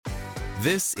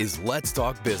This is Let's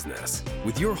Talk Business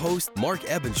with your host, Mark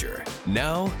Ebinger.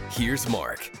 Now, here's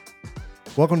Mark.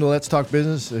 Welcome to Let's Talk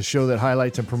Business, a show that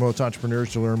highlights and promotes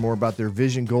entrepreneurs to learn more about their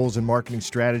vision, goals, and marketing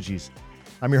strategies.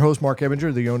 I'm your host, Mark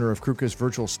Ebinger, the owner of Krukus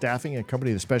Virtual Staffing, a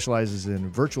company that specializes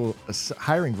in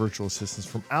hiring virtual assistants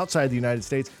from outside the United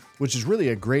States, which is really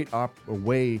a great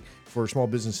way for small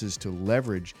businesses to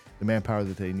leverage the manpower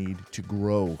that they need to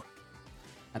grow.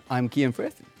 And I'm Kian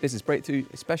Frith, business breakthrough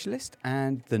specialist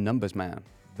and the numbers man.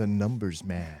 The numbers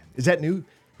man. Is that new?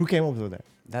 Who came up with that?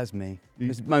 That's me.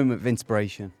 It's a moment of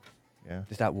inspiration. Yeah.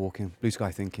 Just out walking, blue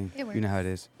sky thinking. It works. You know how it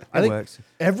is. I It think works.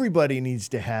 everybody needs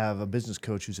to have a business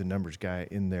coach who's a numbers guy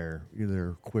in their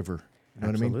quiver. You know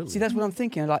what I mean? Absolutely. See, that's what I'm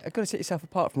thinking. Like, I've got to set yourself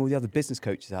apart from all the other business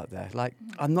coaches out there. Like,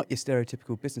 I'm not your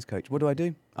stereotypical business coach. What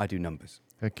do? I do numbers.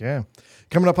 Heck yeah.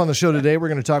 Coming up on the show today, we're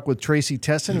going to talk with Tracy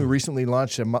Tesson, who recently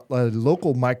launched a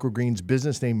local microgreens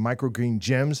business named Microgreen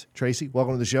Gems. Tracy,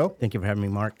 welcome to the show. Thank you for having me,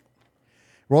 Mark.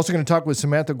 We're also going to talk with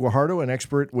Samantha Guajardo, an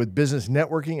expert with business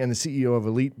networking and the CEO of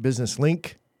Elite Business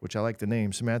Link, which I like the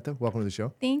name. Samantha, welcome to the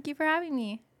show. Thank you for having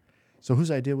me. So whose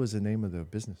idea was the name of the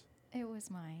business? It was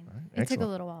mine. right, It took a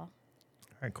excellent. little while.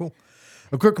 All right, cool.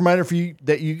 A quick reminder for you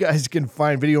that you guys can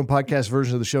find video and podcast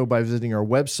versions of the show by visiting our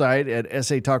website at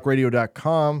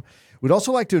satalkradio.com. We'd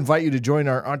also like to invite you to join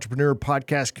our entrepreneur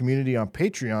podcast community on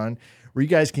Patreon, where you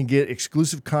guys can get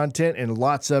exclusive content and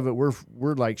lots of it.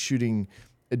 We're like shooting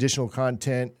additional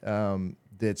content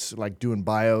that's like doing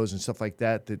bios and stuff like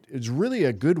that. That is really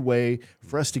a good way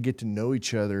for us to get to know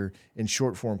each other in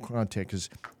short form content because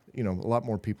a lot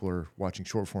more people are watching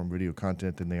short form video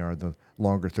content than they are the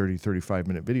longer 30,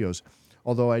 35-minute videos.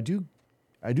 Although I do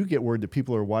get word that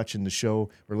people are watching the show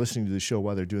or listening to the show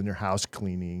while they're doing their house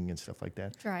cleaning and stuff like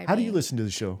that. How do you listen to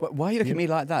the show? Why are you looking at me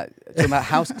like that? Talking about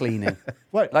house cleaning.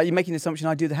 What? Like, you're making the assumption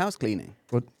I do the house cleaning.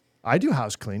 Well, I do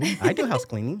house cleaning. I do house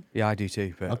cleaning. Yeah, I do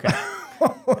too. But Okay.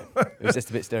 it was just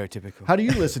a bit stereotypical. How do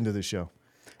you listen to the show?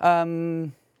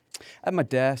 At my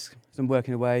desk, so I'm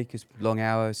working away because long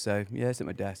hours. So yeah, it's at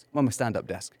my desk. I'm on my stand-up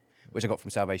desk, which I got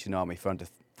from Salvation Army for under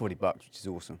 $40, which is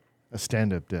awesome. A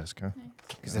stand-up desk, huh?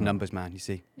 Because the numbers man, you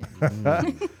see. All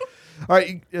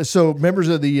right. So members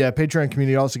of the Patreon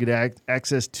community also get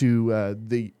access to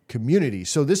the community.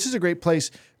 So this is a great place.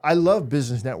 I love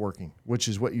business networking, which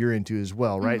is what you're into as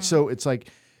well, right? So it's like,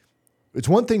 it's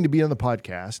one thing to be on the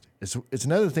podcast. It's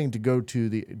another thing to go to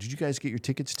the. Did you guys get your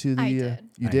tickets to the? I did.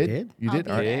 You I did. did. You I'll did.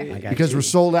 be All right. there. I got Because you. we're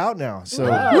sold out now. So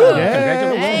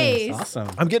Congratulations. Nice. Awesome.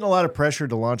 I'm getting a lot of pressure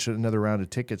to launch another round of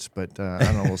tickets, but I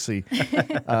don't know. We'll see.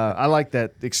 I like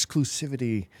that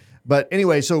exclusivity. But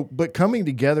anyway, but coming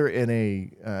together in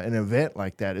an event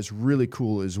like that is really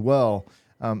cool as well.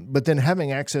 But then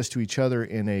having access to each other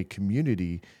in a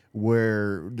community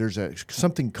where there's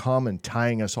something common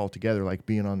tying us all together, like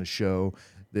being on the show,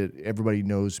 that everybody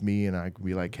knows me, and I can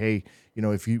be like, hey,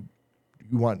 if you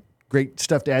want great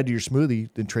stuff to add to your smoothie,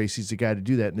 then Tracy's the guy to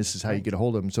do that, and this is how you get a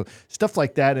hold of him. So stuff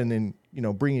like that, and then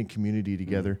bringing community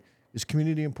together. Is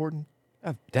community important?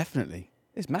 Oh, definitely.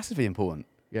 It's massively important.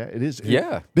 Yeah, it is.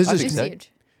 Yeah. Business. I It's think so.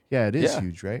 huge. Yeah, it is Yeah.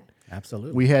 huge, right?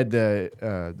 Absolutely. We had the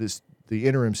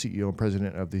interim CEO and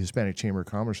president of the Hispanic Chamber of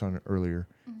Commerce on earlier,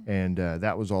 and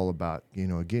that was all about,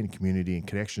 again, community and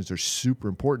connections are super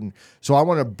important. So I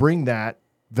want to bring that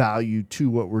value to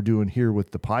what we're doing here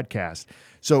with the podcast.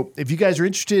 So if you guys are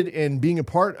interested in being a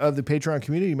part of the Patreon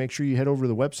community, make sure you head over to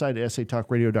the website at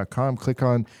satalkradio.com, click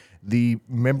on the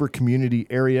member community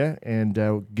area, and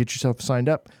get yourself signed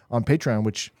up on Patreon,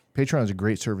 which Patreon is a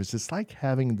great service. It's like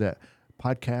having the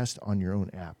podcast on your own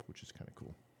app, which is kind of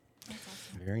cool.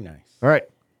 Very nice. All right.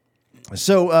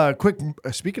 So, quick,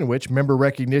 speaking of which, member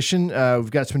recognition.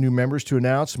 We've got some new members to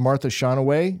announce. Martha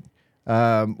Shonaway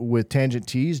with Tangent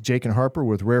Tees, Jake and Harper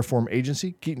with Rare Form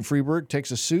Agency, Keaton Freeberg,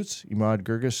 Texas Suits, Imad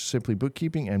Gurgis, Simply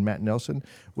Bookkeeping, and Matt Nelson,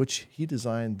 which he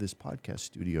designed this podcast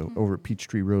studio over at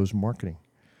Peachtree Rose Marketing.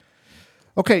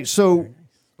 Okay, so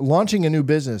launching a new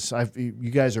business. You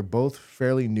guys are both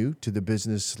fairly new to the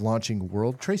business launching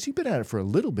world. Tracy, you've been at it for a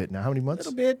little bit now. How many months?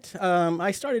 A little bit. I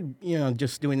started,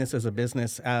 just doing this as a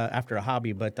business after a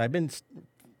hobby, but I've been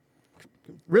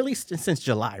really since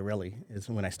July. Really is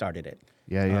when I started it.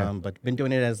 Yeah. But been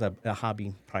doing it as a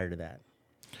hobby prior to that.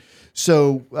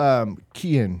 So,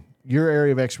 Kian, your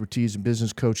area of expertise in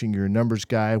business coaching, you're a numbers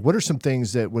guy. What are some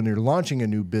things that when they're launching a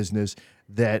new business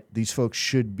that these folks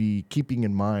should be keeping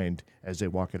in mind as they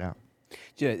walk it out?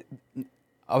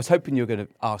 I was hoping you were going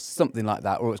to ask something like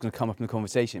that, or it was going to come up in the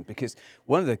conversation, because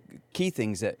one of the key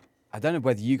things that, I don't know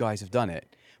whether you guys have done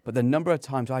it, but the number of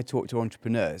times I talk to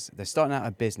entrepreneurs, they're starting out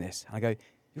a business, and I go,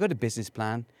 you've got a business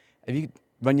plan, have you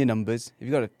run your numbers, have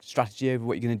you got a strategy over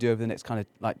what you're going to do over the next kind of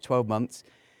like 12 months?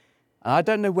 And I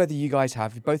don't know whether you guys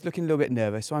have. You're both looking a little bit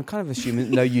nervous, so I'm kind of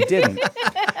assuming no, you didn't.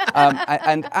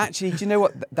 And actually, do you know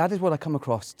what? That is what I come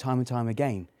across time and time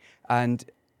again. And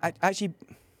actually,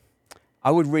 I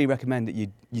would really recommend that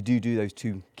you do those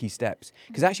 2 key steps.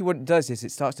 Because actually what it does is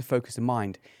it starts to focus the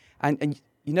mind. And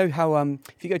you know how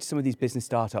if you go to some of these business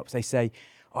startups, they say,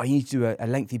 oh, you need to do a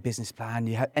lengthy business plan.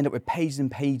 You end up with pages and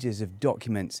pages of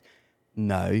documents.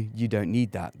 No, you don't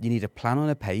need that. You need a plan on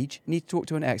a page. You need to talk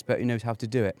to an expert who knows how to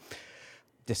do it.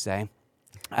 Just saying.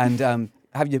 And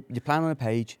have your plan on a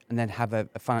page, and then have a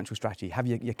financial strategy. Have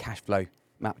your cash flow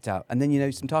mapped out. And then you know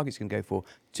some targets you can go for.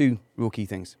 2 real key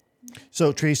things.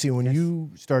 So, Tracy, when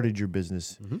you started your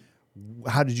business,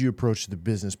 how did you approach the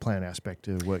business plan aspect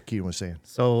of what Keaton was saying?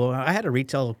 So I had a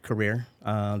retail career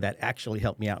that actually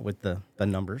helped me out with the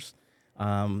numbers.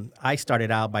 I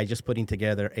started out by just putting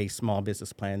together a small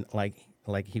business plan, like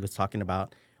he was talking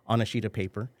about, on a sheet of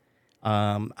paper.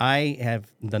 I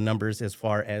have the numbers as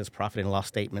far as profit and loss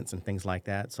statements and things like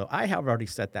that. So I have already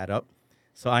set that up.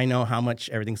 So I know how much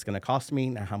everything's going to cost me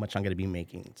and how much I'm going to be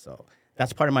making. So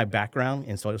that's part of my background.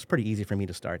 And so it was pretty easy for me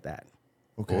to start that.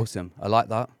 Okay. Awesome. I like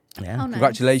that. Yeah. Oh, nice.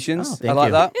 Congratulations. Oh, I thank like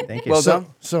you. that. Thank you. Well done.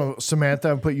 So Samantha,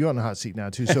 I'll put you on the hot seat now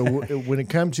too. So when it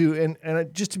comes to,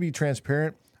 and just to be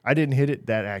transparent, I didn't hit it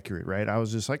that accurate, right? I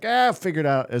was just like, figure it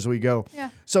out as we go. Yeah.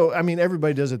 So, I mean,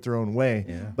 everybody does it their own way.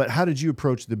 Yeah. But how did you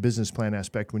approach the business plan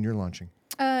aspect when you're launching?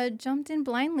 Jumped in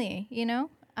blindly, you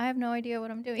know? I have no idea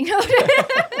what I'm doing.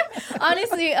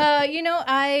 Honestly, you know,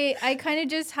 I kind of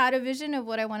just had a vision of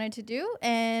what I wanted to do,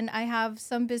 and I have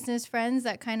some business friends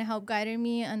that kind of help guided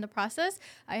me in the process.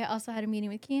 I also had a meeting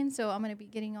with Kean, so I'm going to be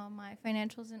getting all my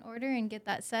financials in order and get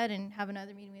that set and have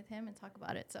another meeting with him and talk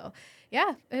about it. So,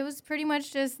 yeah, it was pretty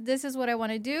much just, this is what I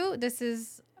want to do.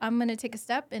 I'm going to take a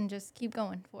step and just keep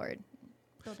going forward.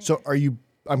 So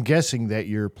I'm guessing that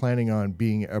you're planning on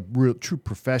being a real true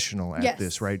professional at Yes.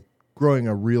 this, right? Growing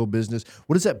a real business.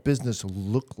 What does that business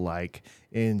look like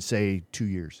in, say, 2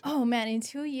 years? Oh, man, in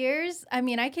 2 years, I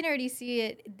mean, I can already see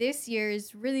it. This year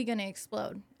is really going to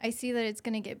explode. I see that it's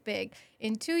going to get big.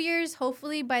 In 2 years,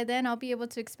 hopefully by then, I'll be able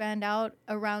to expand out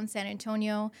around San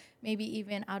Antonio, maybe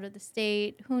even out of the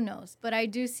state. Who knows? But I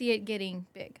do see it getting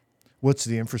big. What's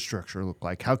the infrastructure look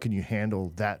like? How can you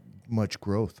handle that much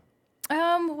growth?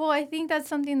 Well, I think that's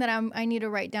something that I need to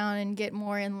write down and get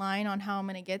more in line on how I'm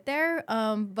going to get there.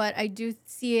 But I do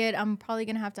see it. I'm probably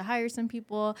going to have to hire some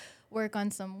people, work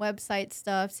on some website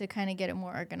stuff to kind of get it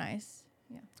more organized.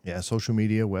 Yeah. Yeah, social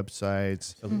media,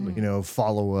 websites,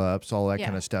 follow-ups, all that Yeah.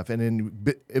 kind of stuff. And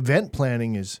then event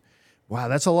planning is, wow,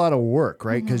 that's a lot of work,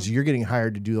 right? Because you're getting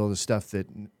hired to do all the stuff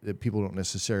that people don't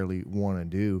necessarily want to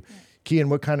do. Yeah. Kean,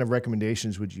 what kind of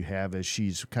recommendations would you have as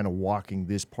she's kind of walking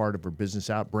this part of her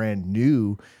business out brand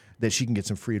new, that she can get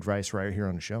some free advice right here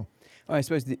on the show? Well, I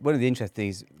suppose one of the interesting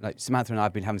things, like Samantha and I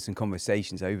have been having some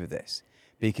conversations over this,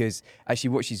 because actually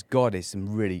what she's got is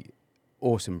some really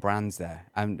awesome brands there.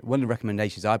 And one of the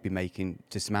recommendations I've been making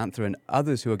to Samantha and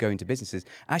others who are going to businesses,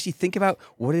 actually think about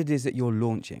what it is that you're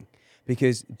launching.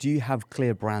 Because do you have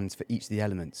clear brands for each of the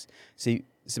elements? See,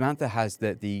 Samantha has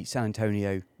the San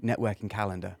Antonio networking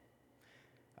calendar,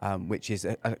 which is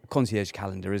a concierge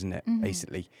calendar, isn't it,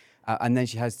 basically? And then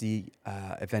she has the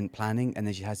event planning, and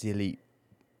then she has the elite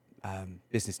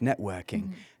business networking.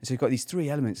 And so you've got these 3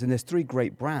 elements, and there's 3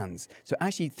 great brands. So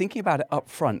actually thinking about it up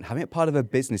front, having it part of a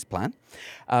business plan,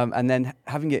 and then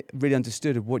having it really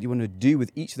understood of what you want to do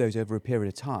with each of those over a period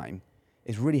of time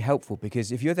is really helpful.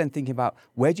 Because if you're then thinking about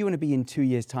where do you want to be in 2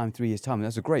 years' time, 3 years' time, and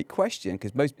that's a great question,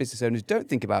 because most business owners don't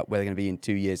think about where they're going to be in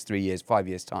 2 years, 3 years, 5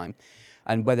 years' time,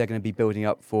 and where they're going to be building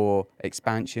up for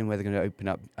expansion, where they're going to open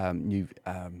up new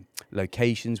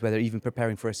locations, where they're even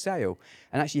preparing for a sale.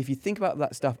 And actually, if you think about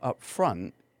that stuff up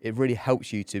front, it really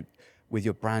helps you to, with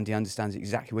your branding, understands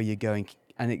exactly where you're going,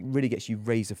 and it really gets you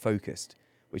razor focused,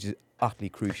 which is utterly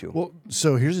crucial. Well,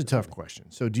 so here's a tough question.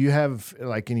 So do you have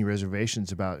like any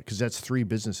reservations about, because that's 3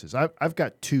 businesses. I've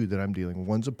got 2 that I'm dealing with.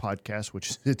 One's a podcast,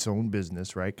 which is its own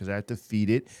business, right? Because I have to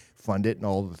feed it, fund it, and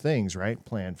all the things, right?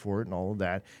 Plan for it and all of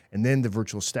that. And then the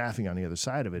virtual staffing on the other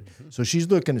side of it. So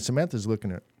Samantha's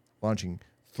looking at launching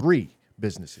 3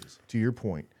 businesses, to your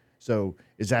point. So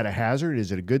is that a hazard?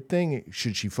 Is it a good thing?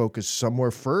 Should she focus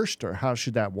somewhere first, or how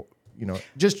should that,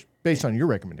 just based on your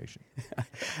recommendation?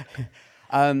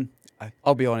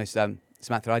 I'll be honest,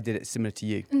 Samantha, I did it similar to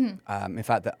you. In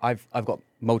fact, that I've got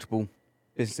multiple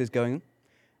businesses going on.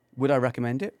 Would I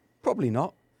recommend it? Probably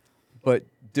not. But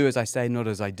do as I say, not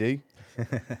as I do.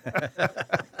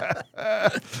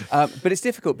 But it's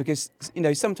difficult because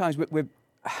sometimes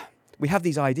we have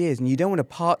these ideas, and you don't want to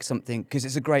park something because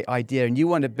it's a great idea, and you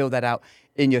want to build that out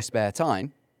in your spare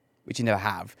time. which you never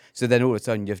have. So then all of a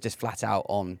sudden you're just flat out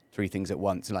on 3 things at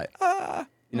once, and like,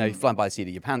 you're flying by the seat of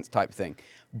your pants type of thing.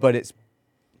 But it's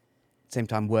same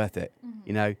time worth it.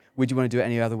 You know, would you want to do it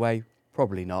any other way?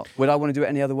 Probably not. Would I want to do it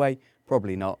any other way?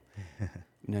 Probably not. You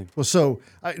know. Well, so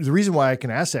the reason why I can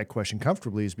ask that question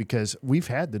comfortably is because we've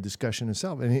had the discussion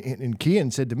itself. And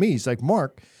Kian said to me, he's like,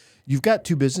 Mark, you've got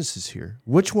 2 businesses here.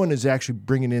 Which one is actually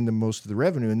bringing in the most of the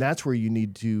revenue? And that's where you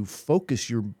need to focus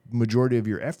your majority of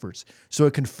your efforts so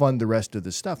it can fund the rest of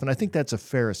the stuff. And I think that's a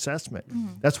fair assessment.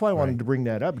 That's why I wanted to bring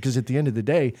that up, because at the end of the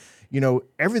day, you know,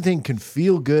 everything can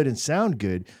feel good and sound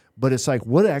good, but it's like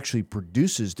what actually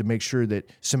produces to make sure that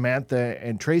Samantha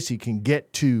and Tracy can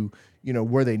get to, you know,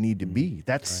 where they need to be.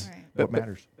 That's what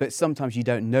matters. But sometimes you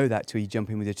don't know that till you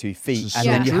jump in with your 2 feet, This is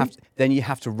and so then you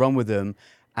have to run with them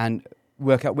and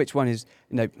work out which one is.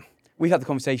 You know, we had the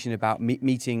conversation about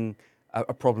meeting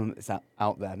a problem that's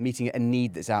out there, meeting a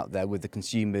need that's out there with the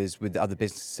consumers, with the other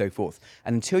businesses, so forth.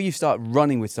 And until you start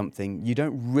running with something, you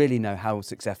don't really know how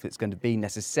successful it's going to be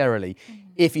necessarily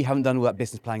if you haven't done all that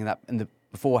business planning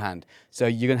beforehand. So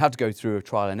you're going to have to go through a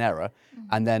trial and error,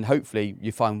 and then hopefully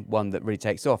you find one that really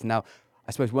takes off. Now,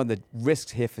 I suppose one of the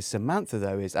risks here for Samantha,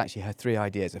 though, is actually her 3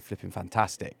 ideas are flipping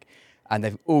fantastic, and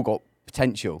they've all got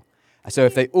potential. So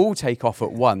if they all take off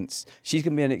at once, she's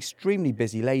going to be an extremely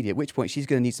busy lady, at which point she's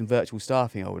going to need some virtual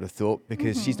staffing, I would have thought,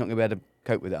 because she's not going to be able to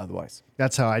cope with it otherwise.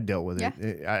 That's how I dealt with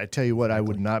it. I tell you what, I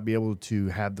would not be able to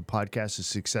have the podcast as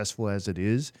successful as it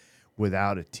is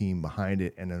without a team behind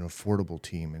it and an affordable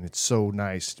team. And it's so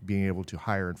nice being able to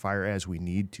hire and fire as we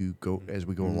need to go as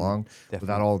we go along,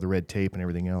 without all the red tape and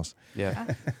everything else.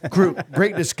 Yeah. Crew,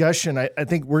 great discussion. I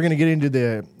think we're going to get into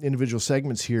the individual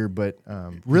segments here, but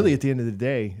really at the end of the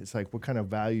day, it's like what kind of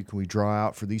value can we draw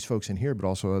out for these folks in here, but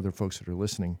also other folks that are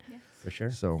listening. For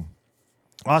sure. So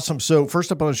awesome. So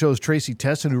first up on the show is Tracy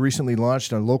Tesson, who recently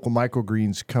launched a local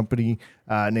microgreens company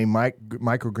named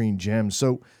Microgreen Gems.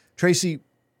 So Tracy,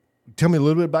 tell me a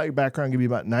little bit about your background. Give me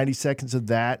about 90 seconds of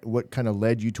that. What kind of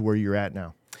led you to where you're at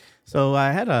now? So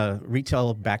I had a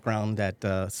retail background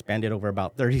that spanned over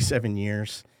about 37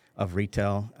 years of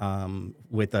retail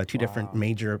with 2 different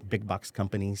major big box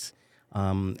companies.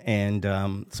 So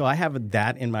I have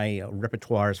that in my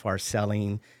repertoire as far as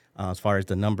selling, as far as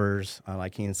the numbers,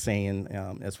 like he was saying,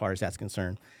 as far as that's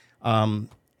concerned.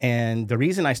 And the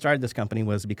reason I started this company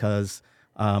was because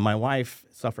my wife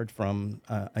suffered from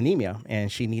anemia,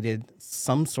 and she needed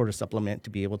some sort of supplement to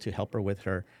be able to help her with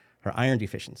her iron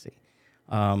deficiency.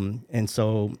 And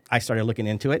so I started looking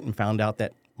into it and found out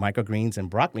that microgreens and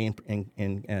broccoli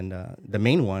and the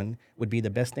main one would be the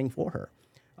best thing for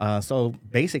her. So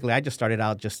basically, I just started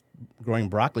out just growing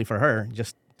broccoli for her,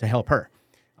 just to help her.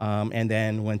 And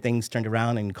then when things turned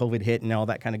around and COVID hit and all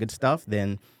that kind of good stuff,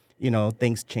 then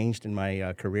things changed in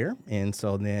my career. And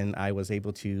so then I was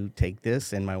able to take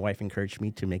this, and my wife encouraged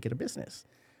me to make it a business.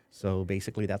 So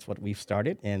basically, that's what we've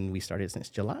started, and we started since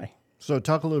July. So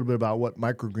talk a little bit about what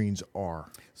microgreens are.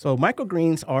 So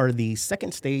microgreens are the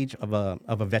second stage of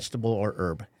a vegetable or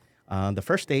herb. The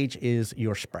first stage is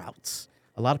your sprouts.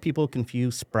 A lot of people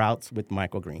confuse sprouts with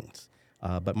microgreens.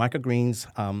 But microgreens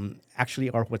actually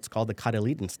are what's called the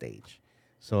cotyledon stage.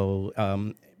 So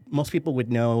most people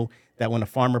would know that when a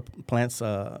farmer plants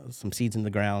some seeds in the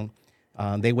ground,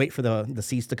 they wait for the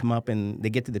seeds to come up, and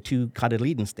they get to the 2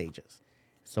 cotyledon stages.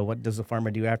 So what does the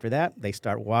farmer do after that? They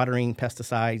start watering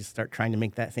pesticides, start trying to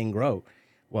make that thing grow.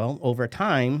 Well, over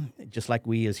time, just like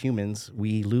we as humans,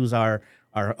 we lose our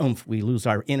oomph, we lose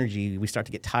our energy, we start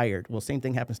to get tired. Well, same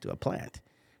thing happens to a plant,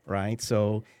 right?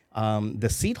 So the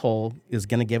seed hole is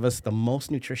going to give us the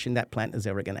most nutrition that plant is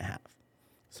ever going to have.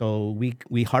 So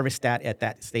we harvest that at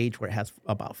that stage where it has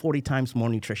about 40 times more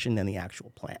nutrition than the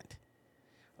actual plant.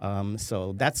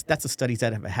 So that's the studies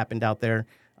that have happened out there.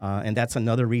 And that's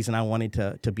another reason I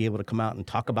wanted to be able to come out and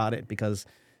talk about it, because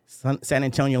San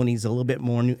Antonio needs a little bit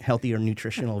more healthier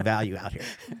nutritional value out here.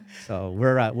 So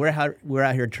we're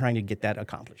out here trying to get that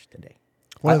accomplished today.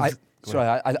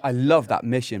 I love that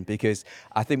mission, because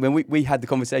I think when we had the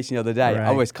conversation the other day, Right.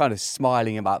 I was kind of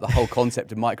smiling about the whole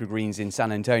concept of microgreens in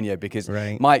San Antonio, because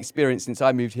Right. my experience since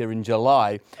I moved here in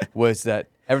July was that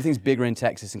everything's bigger in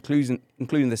Texas,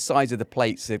 including the size of the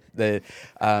plates, the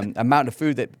amount of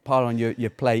food that pile on your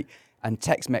plate. And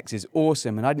Tex-Mex is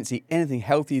awesome, and I didn't see anything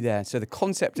healthy there. So the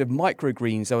concept of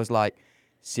microgreens, I was like,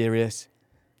 serious.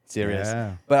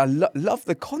 Yeah. But I love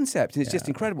the concept, and it's just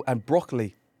incredible. And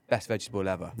broccoli, best vegetable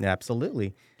ever. Yeah,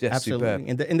 absolutely. Just absolutely.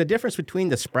 superb. And the difference between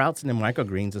the sprouts and the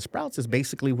microgreens, the sprouts is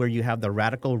basically where you have the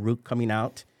radical root coming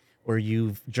out, where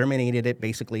you've germinated it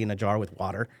basically in a jar with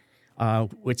water,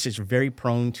 which is very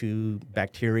prone to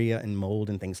bacteria and mold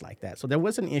and things like that. So there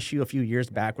was an issue a few years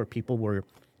back where people were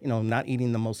not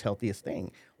eating the most healthiest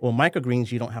thing. Well,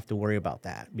 microgreens, you don't have to worry about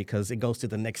that because it goes to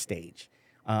the next stage.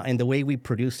 And the way we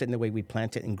produce it and the way we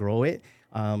plant it and grow it,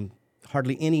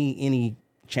 hardly any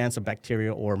chance of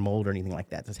bacteria or mold or anything like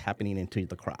that that's happening into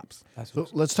the crops. So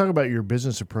let's talk about your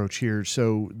business approach here.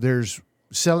 So there's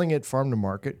selling it farm to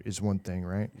market is one thing,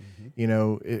 right?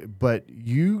 But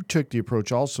you took the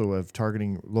approach also of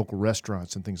targeting local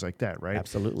restaurants and things like that, right?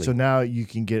 Absolutely. So now you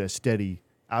can get a steady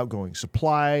outgoing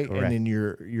supply, Correct. and then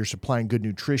you're supplying good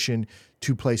nutrition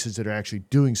to places that are actually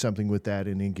doing something with that,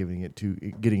 and then getting it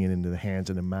into the hands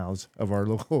and the mouths of our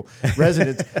local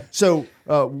residents. So,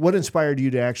 what inspired you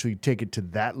to actually take it to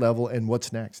that level, and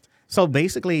what's next? So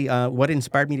basically, what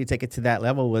inspired me to take it to that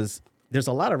level was there's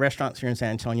a lot of restaurants here in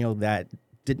San Antonio that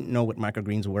didn't know what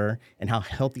microgreens were and how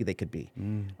healthy they could be.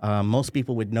 Most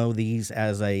people would know these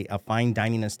as a fine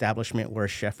dining establishment where a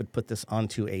chef would put this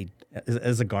onto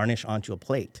as a garnish onto a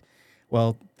plate.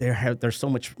 Well, there's so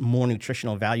much more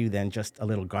nutritional value than just a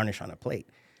little garnish on a plate.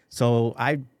 So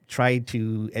I tried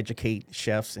to educate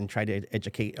chefs and try to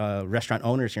educate restaurant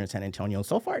owners here in San Antonio.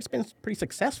 So far, it's been pretty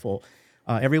successful.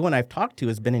 Everyone I've talked to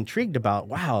has been intrigued about,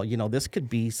 wow, this could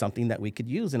be something that we could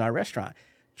use in our restaurant.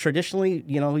 Traditionally,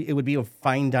 it would be a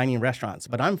fine dining restaurants,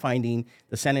 but I'm finding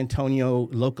the San Antonio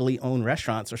locally owned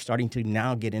restaurants are starting to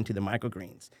now get into the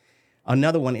microgreens.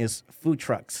 Another one is food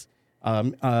trucks,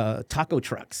 taco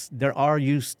trucks.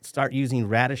 Start using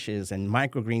radishes and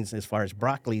microgreens as far as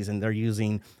broccolis, and they're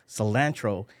using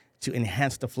cilantro to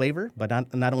enhance the flavor, but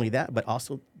not only that, but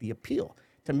also the appeal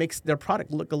to make their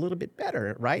product look a little bit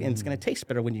better, right? And it's going to taste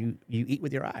better when you eat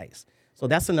with your eyes. So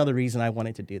that's another reason I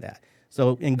wanted to do that.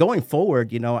 So in going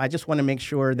forward, I just want to make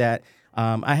sure that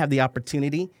I have the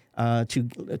opportunity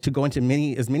to go into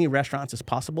as many restaurants as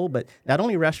possible, but not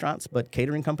only restaurants, but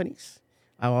catering companies.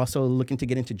 I'm also looking to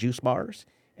get into juice bars.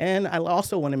 And I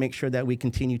also want to make sure that we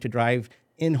continue to drive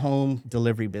in-home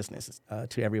delivery business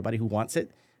to everybody who wants it,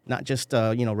 not just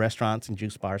restaurants and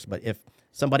juice bars, but if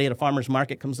somebody at a farmer's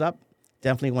market comes up,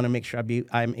 definitely want to make sure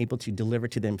I'm able to deliver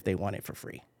to them if they want it for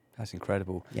free. That's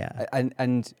incredible. Yeah.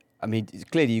 And I mean,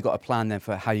 clearly you've got a plan then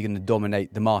for how you're going to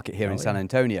dominate the market here in San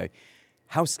Antonio.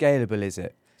 How scalable is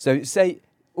it? So say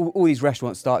all these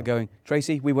restaurants start going,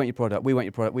 Tracy, we want your product, we want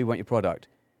your product, we want your product.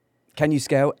 Can you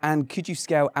scale? And could you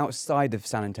scale outside of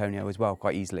San Antonio as well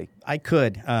quite easily? I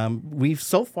could. We've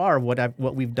so far, what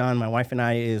we've done, my wife and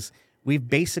I, is we've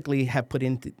basically have put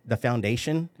in the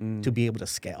foundation to be able to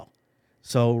scale.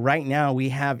 So right now we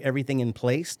have everything in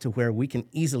place to where we can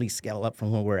easily scale up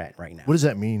from where we're at right now. What does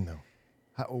that mean, though?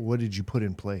 What did you put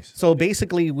in place? So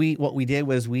basically, what we did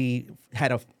was we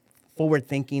had a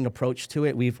forward-thinking approach to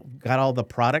it. We've got all the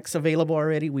products available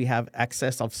already. We have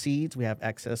excess of seeds. We have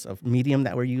excess of medium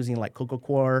that we're using, like cocoa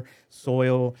coir,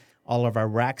 soil, all of our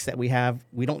racks that we have.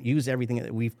 We don't use everything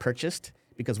that we've purchased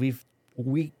because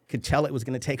we could tell it was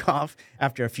going to take off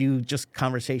after a few just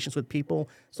conversations with people.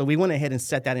 So we went ahead and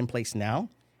set that in place now.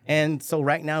 And so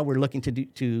right now we're looking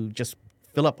to just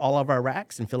fill up all of our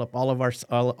racks and fill up all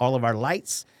of our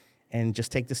lights and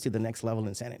just take this to the next level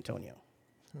in San Antonio.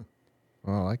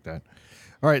 Oh, I like that.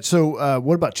 All right. So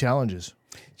what about challenges?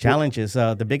 Challenges.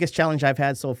 The biggest challenge I've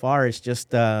had so far is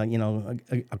just,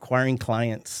 acquiring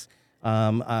clients.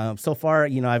 So far,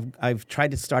 I've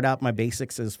tried to start out my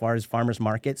basics as far as farmers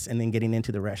markets and then getting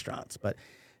into the restaurants, but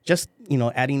just,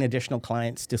 adding additional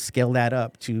clients to scale that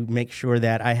up to make sure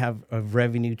that I have a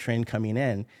revenue trend coming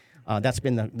in. That's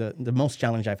been the most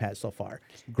challenge I've had so far.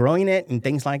 Growing it and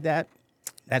things like that,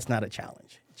 that's not a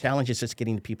challenge. Challenge is just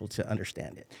getting people to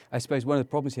understand it. I suppose one of the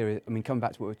problems here, coming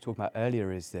back to what we were talking about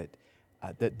earlier, is that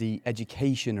the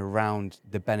education around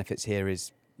the benefits here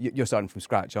is, you're starting from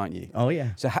scratch, aren't you? Oh, yeah.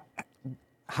 So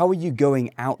how are you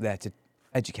going out there to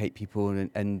educate people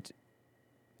and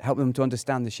help them to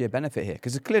understand the sheer benefit here?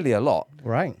 Because there's clearly a lot.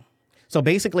 Right. So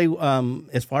basically,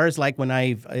 as far as like when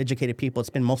I've educated people,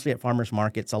 it's been mostly at farmers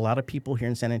markets. A lot of people here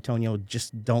in San Antonio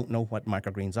just don't know what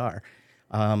microgreens are.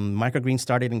 Microgreens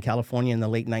started in California in the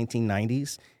late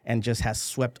 1990s and just has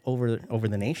swept over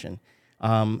the nation.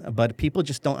 But people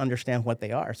just don't understand what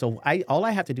they are. So all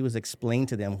I have to do is explain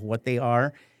to them what they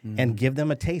are and give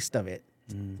them a taste of it.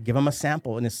 Give them a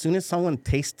sample. And as soon as someone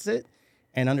tastes it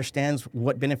and understands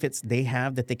what benefits they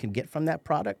have that they can get from that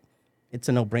product, it's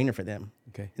a no-brainer for them.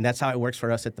 Okay. And that's how it works for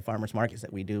us at the farmers markets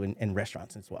that we do in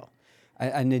restaurants as well.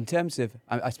 And in terms of,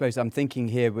 I suppose I'm thinking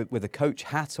here with a coach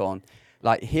hat on,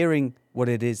 like hearing what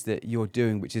it is that you're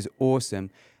doing, which is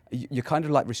awesome. You're kind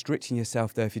of like restricting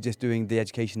yourself, though, if you're just doing the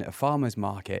education at a farmer's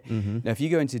market. Now, if you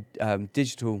go into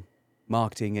digital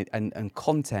marketing and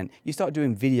content, you start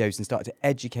doing videos and start to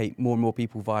educate more and more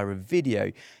people via a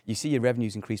video, you see your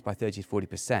revenues increase by 30 to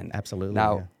 40%. Absolutely.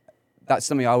 Now, yeah. that's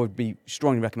something I would be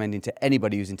strongly recommending to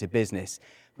anybody who's into business.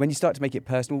 When you start to make it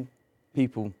personal,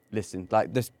 people listen.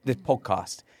 Like this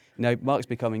podcast. You know, Mark's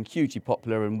becoming hugely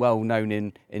popular and well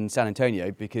known in San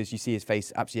Antonio because you see his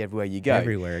face absolutely everywhere you go.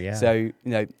 Everywhere, yeah. So, you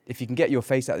know, if you can get your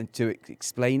face out to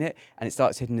explain it and it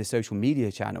starts hitting the social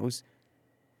media channels,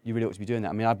 you really ought to be doing that.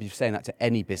 I mean, I'd be saying that to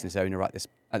any business owner at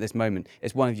this moment.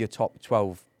 It's one of your top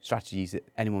 12 strategies that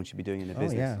anyone should be doing in their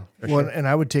business. Yeah. Well, and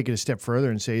I would take it a step further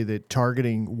and say that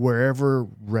targeting wherever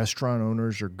restaurant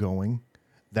owners are going,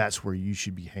 that's where you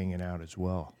should be hanging out as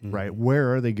well, right?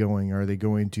 Where are they going? Are they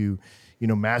going to, you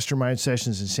know, mastermind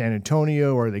sessions in San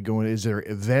Antonio? Are they going, is there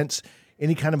events?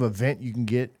 Any kind of event you can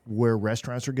get where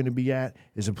restaurants are going to be at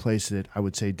is a place that I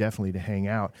would say definitely to hang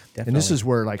out. And this is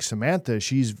where, like Samantha,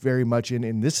 she's very much in,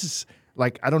 and this is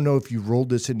like, I don't know if you rolled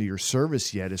this into your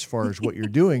service yet as far as what you're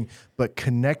doing, but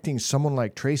connecting someone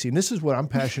like Tracy, and this is what I'm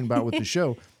passionate about with the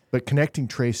show, but connecting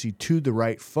Tracy to the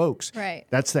right folks. Right.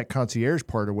 That's that concierge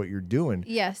part of what you're doing.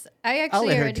 Yes, I actually I'll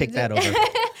let her already take that over.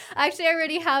 Actually, I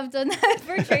already have done that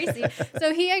for Tracy.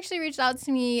 So he actually reached out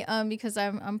to me because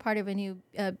I'm part of a new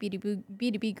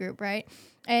B2B group, right?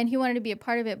 And he wanted to be a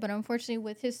part of it, but unfortunately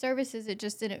with his services, it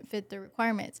just didn't fit the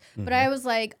requirements. But I was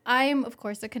like, I'm, of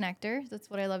course, a connector. That's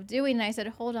what I love doing. And I said,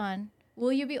 hold on.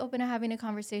 Will you be open to having a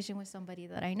conversation with somebody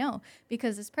that I know?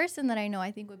 Because this person that I know, I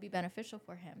think would be beneficial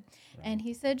for him. Right. And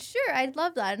he said, sure, I'd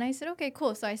love that. And I said, okay,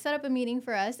 cool. So I set up a meeting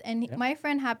for us. And my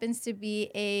friend happens to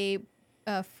be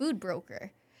a food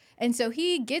broker. And so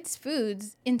he gets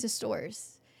foods into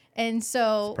stores. And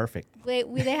so perfect. They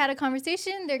had a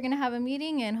conversation. They're going to have a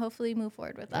meeting and hopefully move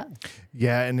forward with that.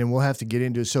 Yeah, and then we'll have to get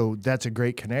into it. So that's a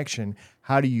great connection.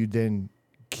 How do you then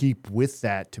keep with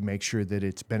that to make sure that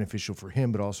it's beneficial for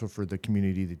him, but also for the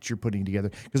community that you're putting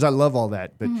together? Because I love all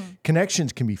that, but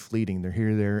connections can be fleeting. They're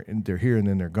here, and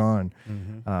then they're gone.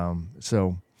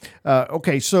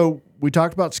 Okay, so we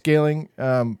talked about scaling.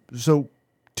 So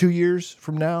 2 years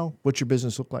from now, what's your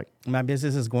business look like? My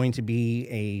business is going to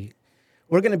be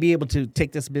we're going to be able to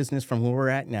take this business from where we're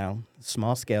at now,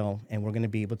 small scale, and we're going to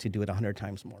be able to do it 100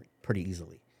 times more pretty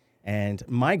easily. And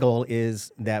my goal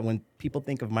is that when people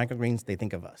think of microgreens, they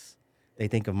think of us. They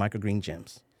think of microgreen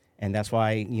gyms. And that's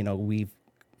why, you know, we've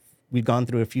gone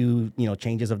through a few, you know,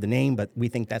 changes of the name, but we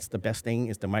think that's the best thing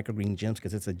is the microgreen gyms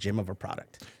because it's a gem of a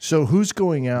product. So who's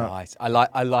going out? Nice. I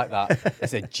like that.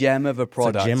 It's a gem of a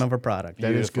product. It's a gem of a product.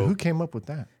 That is good. Who came up with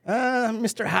that?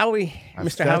 Mr. Howie.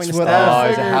 Mr. That's Howie. what Oh, I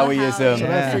it's a Howieism.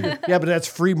 Yeah. Yeah, but that's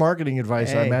free marketing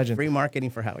advice, I imagine. Free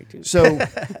marketing for Howie too. So,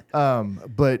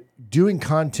 but doing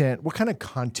content, what kind of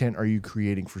content are you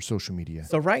creating for social media?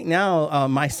 So right now,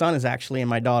 my son is actually and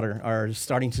my daughter are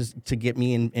starting to get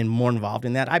me in more involved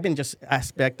in that. I've been just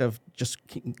aspect of just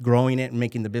growing it and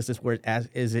making the business where it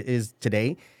is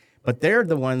today. But they're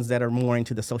the ones that are more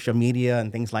into the social media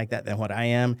and things like that than what I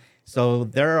am. So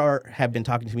have been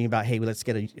talking to me about, hey, well, let's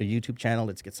get a YouTube channel.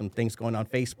 Let's get some things going on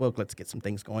Facebook. Let's get some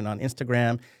things going on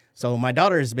Instagram. So my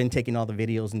daughter has been taking all the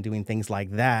videos and doing things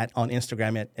like that on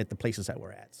Instagram at the places that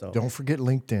we're at. So don't forget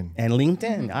LinkedIn. And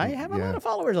LinkedIn. I have a lot of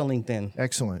followers on LinkedIn.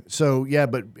 Excellent. So yeah,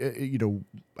 but you know,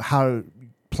 how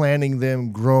planning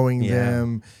them, growing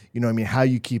them, you know, I mean, how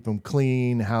you keep them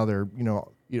clean, how they're, you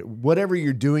know, whatever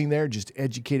you're doing there, just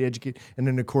educate. And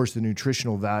then, of course, the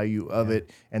nutritional value of it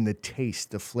and the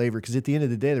taste, the flavor. Because at the end of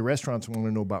the day, the restaurants want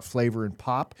to know about flavor and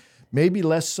pop. Maybe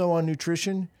less so on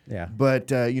nutrition. Yeah.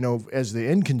 But, you know, as the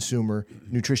end consumer,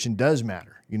 nutrition does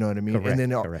matter. You know what I mean? Correct,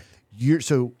 and then correct.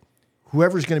 So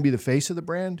whoever's going to be the face of the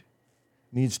brand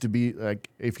needs to be like,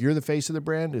 if you're the face of the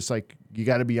brand, it's like you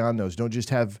got to be on those. Don't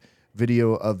just have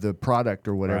video of the product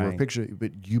or whatever, a picture,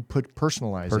 but you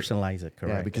personalize it,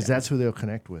 correct? Yeah, because that's who they'll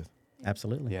connect with.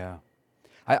 Absolutely. Yeah,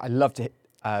 I love to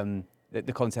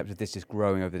the concept of this just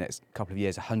growing over the next couple of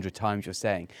years, 100 times. You're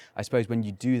saying, I suppose when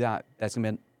you do that, there's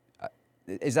gonna be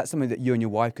is that something that you and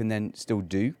your wife can then still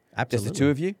do? Absolutely. Just the two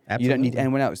of you. Absolutely. You don't need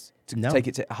anyone else to take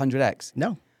it to 100x.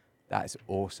 No, that is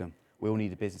awesome. We all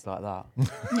need a business like that.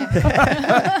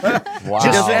 Wow.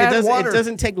 It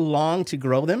doesn't take long to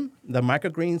grow them. The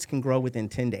microgreens can grow within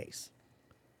 10 days.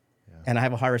 Yeah. And I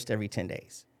have a harvest every 10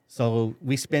 days. So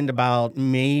we spend about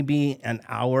maybe an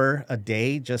hour a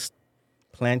day just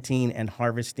planting and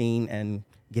harvesting and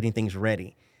getting things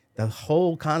ready. The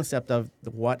whole concept of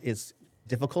what is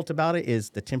difficult about it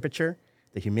is the temperature,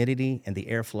 the humidity, and the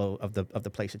airflow of the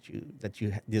place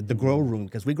the grow room,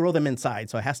 because we grow them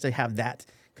inside. So it has to have that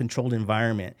controlled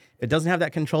environment. If it doesn't have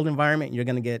that controlled environment, you're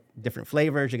going to get different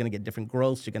flavors, you're going to get different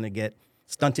growths, you're going to get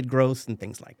stunted growth and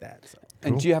things like that. So.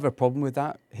 And do you have a problem with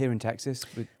that here in Texas?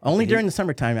 With Only the during heat? the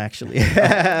summertime, actually,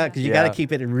 because you got to Yeah.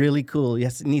 keep it really cool.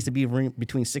 Yes, it needs to be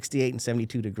between 68 and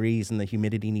 72 degrees, and the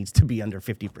humidity needs to be under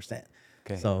 50%.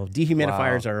 Okay. So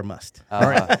dehumidifiers Wow. are a must. All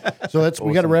right. So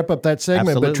we got to wrap up that segment.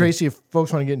 But Absolutely. Tracy, if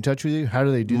folks want to get in touch with you, how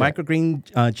do they do that?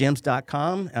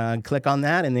 Microgreengems.com. Click on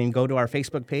that, and then go to our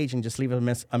Facebook page and just leave a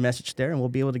message there, and we'll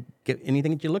be able to get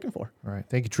anything that you're looking for. All right.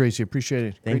 Thank you, Tracy. Appreciate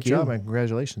it. Thank Great you. job, man.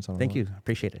 Congratulations on Thank all you.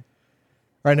 Appreciate it.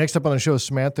 All right, next up on the show is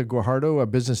Samantha Guajardo, a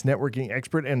business networking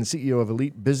expert and the CEO of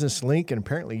Elite Business Link. And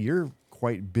apparently you're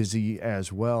quite busy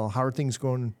as well. How are things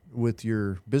going with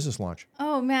your business launch?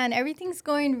 Oh man, everything's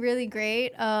going really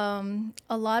great. A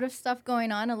lot of stuff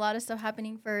going on, a lot of stuff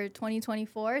happening for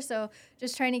 2024. So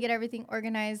just trying to get everything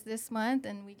organized this month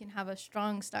and we can have a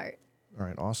strong start. All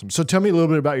right, awesome. So tell me a little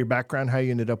bit about your background, how you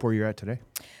ended up where you're at today.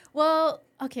 Well,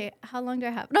 okay, how long do I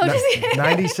have? No, just kidding.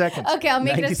 90 seconds. Okay, I'll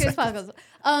make it 90 as quick as possible.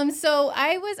 So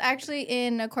I was actually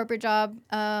in a corporate job,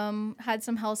 had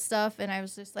some health stuff, and I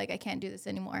was just like, I can't do this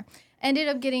anymore. Ended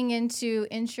up getting into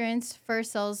insurance,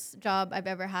 first sales job I've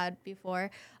ever had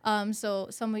before. So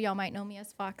some of y'all might know me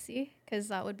as Foxy, because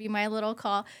that would be my little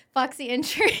call. Foxy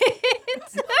Insurance.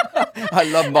 I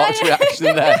love Mark's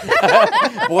reaction there.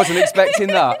 Wasn't expecting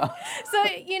that. So,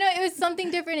 it was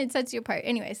something different. It sets you apart.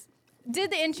 Anyways,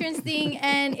 did the insurance thing,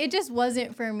 and it just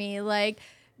wasn't for me. Like,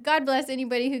 God bless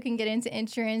anybody who can get into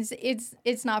insurance.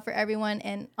 It's not for everyone,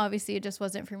 and obviously it just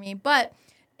wasn't for me. But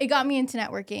it got me into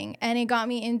networking, and it got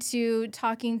me into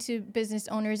talking to business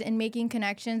owners and making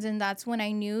connections, and that's when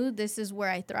I knew this is where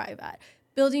I thrive at.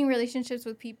 Building relationships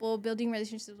with people, building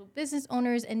relationships with business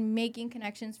owners, and making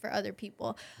connections for other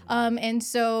people. And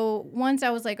so once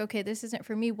I was like, okay, this isn't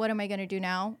for me. What am I going to do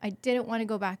now? I didn't want to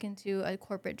go back into a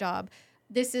corporate job.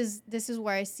 This is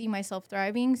where I see myself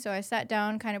thriving. So I sat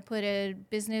down, kind of put a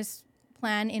business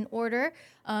plan in order,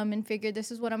 and figured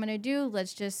this is what I'm going to do.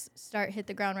 Let's just hit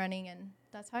the ground running. And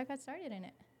that's how I got started in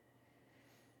it.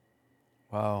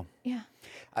 Wow. Yeah.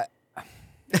 I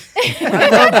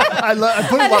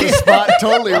put him on the spot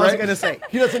totally, I was right? going to say.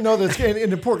 He doesn't know this.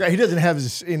 And the poor guy, he doesn't have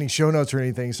any show notes or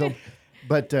anything. So,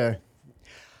 but I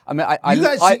mean,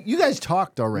 you guys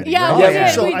talked already. Yeah, right? we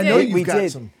did, So we I know did. you've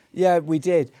got some. Yeah, we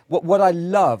did. What I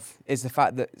love is the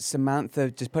fact that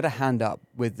Samantha just put a hand up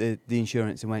with the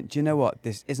insurance and went, do you know what?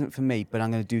 This isn't for me, but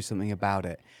I'm going to do something about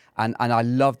it. And I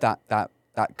love that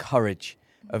courage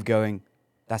of going,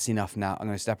 that's enough now. I'm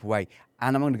going to step away.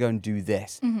 And I'm going to go and do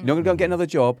this. Mm-hmm. I'm not going to go and get another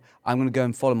job. I'm going to go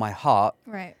and follow my heart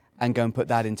Right. and go and put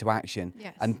that into action.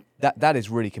 Yes. And that is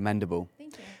really commendable.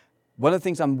 Thank you. One of the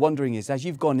things I'm wondering is, as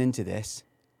you've gone into this,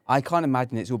 I can't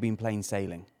imagine it's all been plain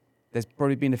sailing. There's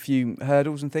probably been a few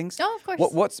hurdles and things. Oh, of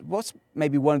course. What's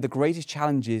maybe one of the greatest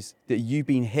challenges that you've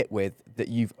been hit with that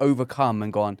you've overcome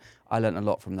and gone, I learned a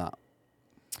lot from that?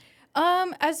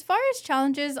 As far as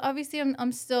challenges, obviously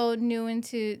I'm still new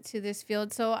into this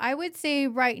field. So I would say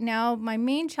right now my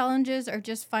main challenges are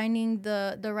just finding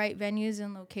the right venues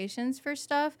and locations for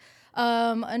stuff.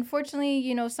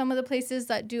 Unfortunately, some of the places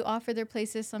that do offer their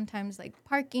places, sometimes like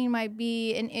parking might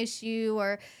be an issue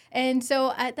and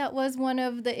so that was one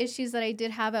of the issues that I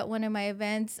did have at one of my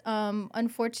events.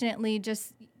 Unfortunately,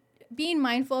 just being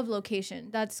mindful of location.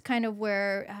 That's kind of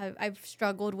where I've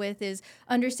struggled with, is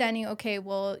understanding, okay,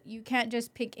 well, you can't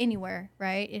just pick anywhere,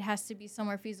 right? It has to be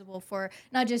somewhere feasible for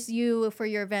not just you, for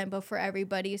your event, but for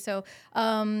everybody. So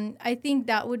I think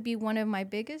that would be one of my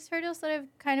biggest hurdles that I've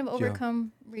kind of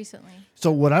overcome recently.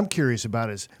 So what I'm curious about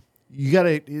is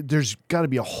there's got to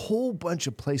be a whole bunch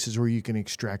of places where you can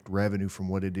extract revenue from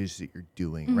what it is that you're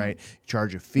doing, right? You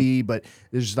charge a fee, but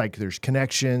there's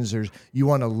connections. You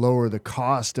want to lower the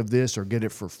cost of this or get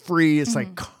it for free. It's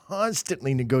like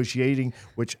constantly negotiating,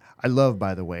 which I love,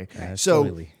 by the way. So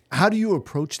Absolutely. how do you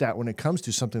approach that when it comes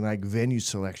to something like venue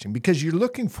selection? Because you're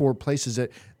looking for places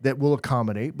that will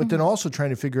accommodate, but then also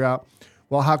trying to figure out,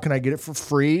 well, how can I get it for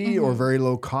free or very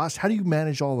low cost? How do you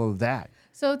manage all of that?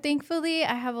 So thankfully,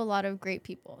 I have a lot of great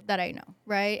people that I know,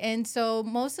 right? And so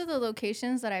most of the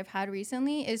locations that I've had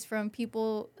recently is from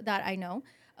people that I know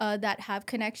that have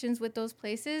connections with those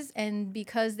places. And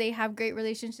because they have great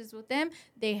relationships with them,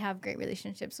 they have great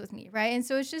relationships with me, right? And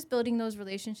so it's just building those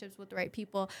relationships with the right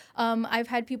people. I've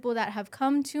had people that have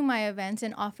come to my events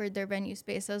and offered their venue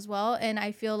space as well. And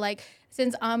I feel like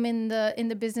since I'm in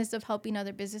the business of helping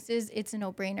other businesses, it's a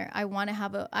no-brainer. I want to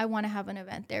have an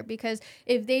event there, because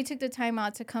if they took the time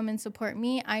out to come and support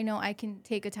me, I know I can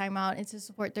take a time out and to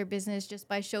support their business just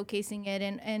by showcasing it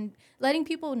and letting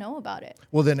people know about it.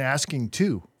 Well, then asking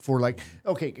too for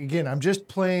okay, again, I'm just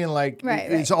playing Right.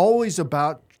 It's always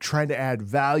about trying to add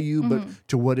value, but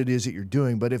to what it is that you're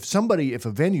doing. But if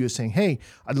a venue is saying, hey,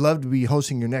 I'd love to be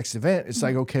hosting your next event, it's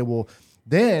like, okay, well,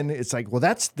 then it's like, well,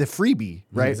 that's the freebie,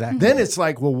 right? Exactly. Then it's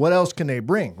like, well, what else can they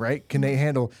bring, right? Can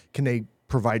they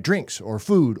provide drinks or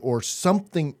food or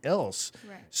something else?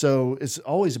 Right. So it's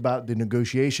always about the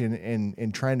negotiation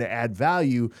and trying to add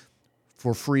value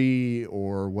for free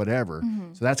or whatever.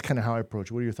 So that's kind of how I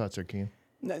approach it. What are your thoughts there, Keen?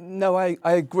 No, I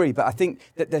agree, but I think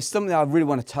that there's something I really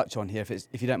want to touch on here,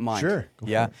 if you don't mind. Sure, go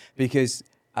Yeah, for it. because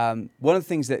one of the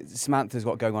things that Samantha's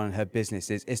got going on in her business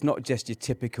is it's not just your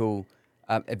typical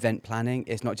event planning.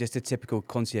 It's not just a typical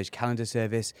concierge calendar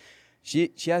service.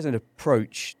 She has an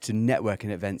approach to networking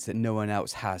events that no one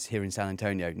else has here in San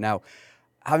Antonio. Now,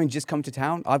 having just come to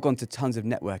town, I've gone to tons of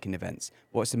networking events.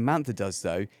 What Samantha does,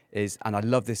 though, is, and I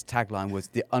love this tagline, was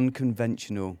the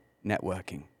unconventional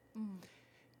networking.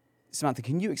 Samantha,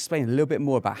 can you explain a little bit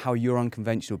more about how you're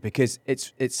unconventional? Because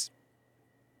it's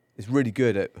really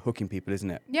good at hooking people,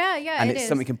 isn't it? Yeah, And it it's is.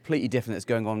 something completely different that's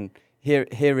going on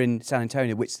here in San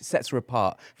Antonio, which sets her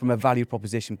apart from a value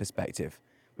proposition perspective,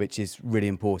 which is really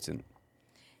important.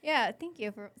 Yeah, thank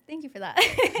you for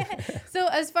that. So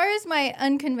as far as my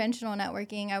unconventional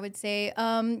networking, I would say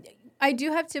I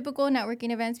do have typical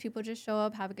networking events. People just show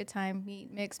up, have a good time,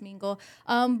 meet, mix, mingle.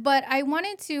 But I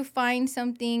wanted to find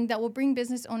something that will bring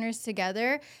business owners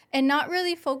together and not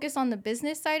really focus on the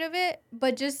business side of it,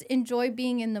 but just enjoy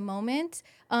being in the moment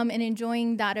and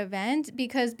enjoying that event,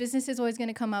 because business is always going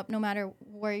to come up no matter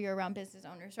where you're around business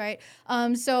owners, right?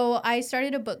 So I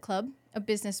started a book club, a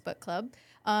business book club.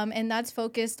 And that's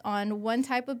focused on one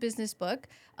type of business book.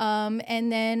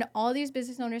 And then all these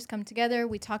business owners come together.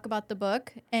 We talk about the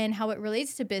book and how it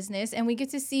relates to business. And we get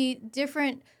to see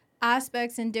different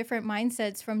aspects and different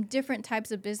mindsets from different types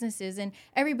of businesses. And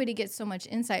everybody gets so much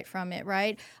insight from it,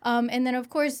 right? And then, of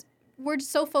course, we're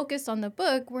so focused on the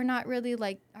book, we're not really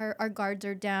like, our guards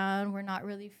are down. We're not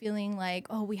really feeling like,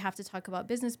 oh, we have to talk about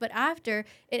business. But after,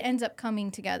 it ends up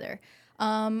coming together.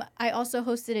 I also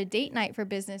hosted a date night for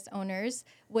business owners,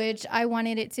 which I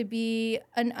wanted it to be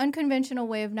an unconventional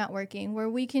way of networking where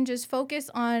we can just focus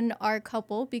on our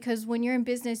couple, because when you're in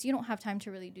business, you don't have time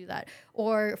to really do that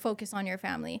or focus on your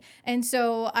family. And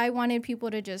so I wanted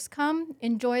people to just come,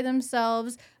 enjoy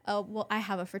themselves. Well, I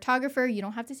have a photographer. You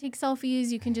don't have to take selfies.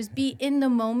 You can just be in the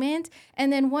moment.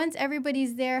 And then once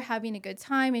everybody's there having a good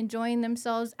time, enjoying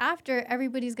themselves, after,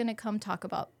 everybody's going to come talk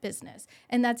about business.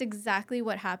 And that's exactly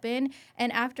what happened.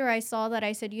 And after I saw that,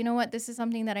 I said, you know what, this is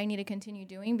something that I need to continue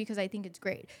doing because I think it's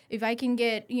great. If I can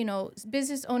get,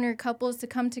 business owner couples to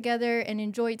come together and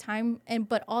enjoy time,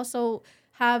 but also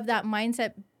have that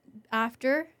mindset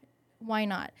after, why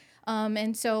not?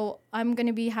 And so I'm going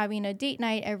to be having a date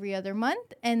night every other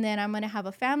month, and then I'm going to have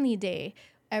a family day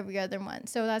every other month.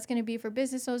 So that's going to be for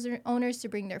business owners to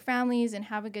bring their families and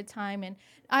have a good time. And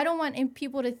I don't want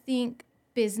people to think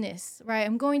business, right?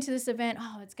 I'm going to this event.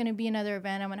 Oh, it's going to be another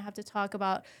event. I'm going to have to talk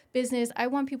about business. I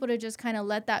want people to just kind of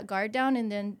let that guard down and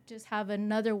then just have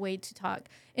another way to talk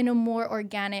in a more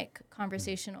organic,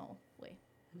 conversational way.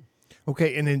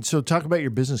 Okay, and then so talk about your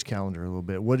business calendar a little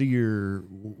bit. What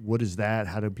is that?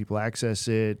 How do people access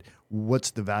it?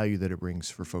 What's the value that it brings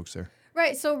for folks there?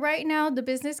 Right. So right now, the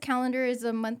business calendar is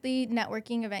a monthly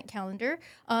networking event calendar.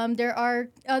 There are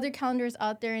other calendars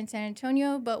out there in San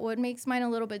Antonio, but what makes mine a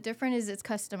little bit different is it's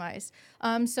customized.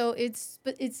 So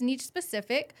it's niche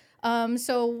specific.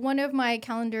 So one of my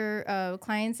calendar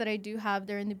clients that I do have,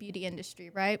 they're in the beauty industry,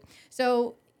 right?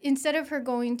 So instead of her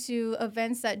going to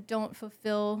events that don't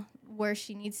fulfill where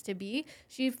she needs to be,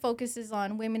 she focuses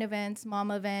on women events, mom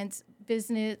events,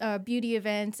 business, beauty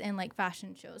events, and like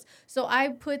fashion shows. So I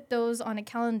put those on a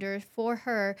calendar for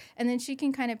her, and then she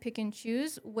can kind of pick and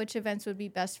choose which events would be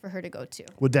best for her to go to.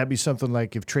 Would that be something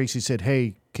like if Tracy said,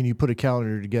 hey, can you put a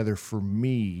calendar together for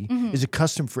me? Mm-hmm. Is it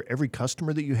custom for every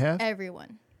customer that you have?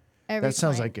 Everyone. That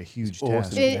sounds like a huge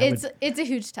task. It's a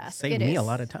huge task. Save me a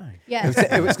lot of time. Yes.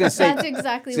 It was going to say, that's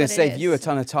exactly it's what going to save it you a is.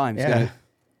 ton of time. Yeah.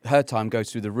 Her time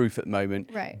goes through the roof at the moment.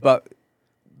 Right. But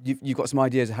you've got some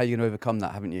ideas of how you're going to overcome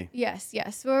that, haven't you? Yes.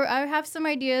 So I have some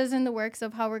ideas in the works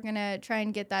of how we're going to try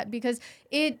and get that, because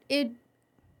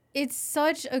it's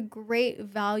such a great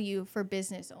value for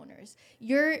business owners.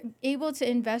 You're able to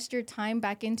invest your time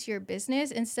back into your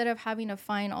business instead of having to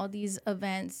find all these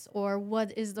events or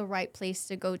what is the right place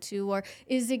to go to, or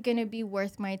is it going to be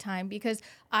worth my time? Because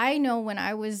I know when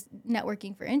I was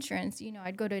networking for insurance,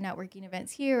 I'd go to networking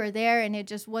events here or there, and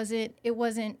it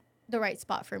wasn't the right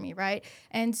spot for me, right?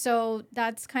 And so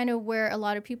that's kind of where a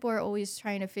lot of people are always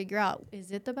trying to figure out,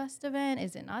 is it the best event?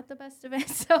 Is it not the best event?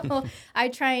 So I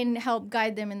try and help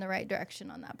guide them in the right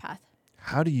direction on that path.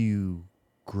 How do you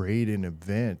grade an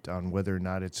event on whether or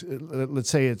not it's, let's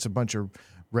say it's a bunch of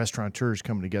restaurateurs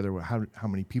coming together? How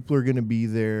many people are going to be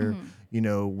there?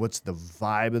 What's the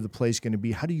vibe of the place going to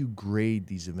be? How do you grade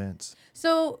these events?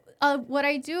 So what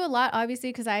I do a lot, obviously,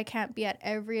 because I can't be at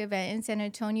every event in San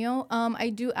Antonio, I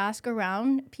do ask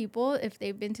around people if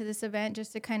they've been to this event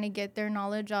just to kind of get their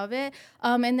knowledge of it.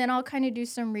 And then I'll kind of do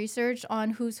some research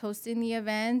on who's hosting the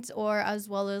event, or as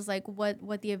well as like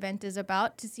what the event is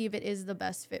about, to see if it is the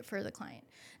best fit for the client.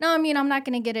 Now, I mean, I'm not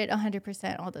going to get it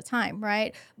 100% all the time,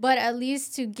 right? But at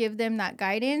least to give them that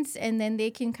guidance, and then they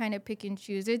can kind of pick and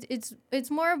choose.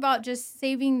 It's more about just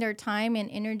saving their time and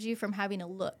energy from having to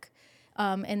look.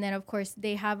 And then, of course,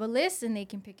 they have a list and they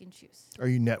can pick and choose. Are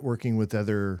you networking with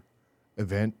other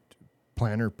event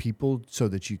planner people so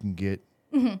that you can get...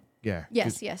 Yeah.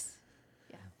 Yes.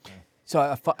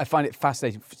 So I find it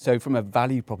fascinating. So from a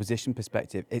value proposition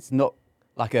perspective, it's not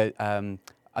like a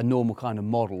normal kind of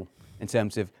model in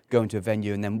terms of going to a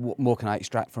venue and then what more can I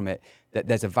extract from it. That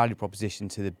there's a value proposition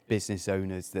to the business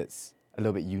owners that's a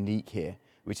little bit unique here,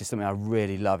 which is something I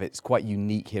really love. It's quite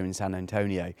unique here in San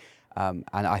Antonio. And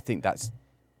I think that's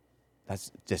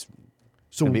just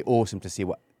going to be awesome to see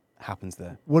what happens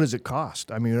there. What does it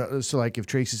cost? I mean, so like if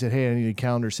Tracy said, hey, I need a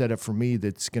calendar set up for me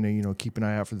that's going to, keep an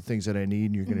eye out for the things that I need,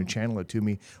 and you're going to channel it to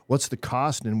me, what's the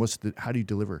cost and how do you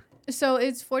deliver? So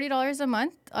it's $40 a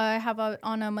month. I have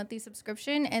on a monthly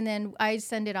subscription, and then I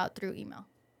send it out through email,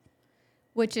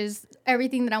 which is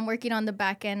everything that I'm working on the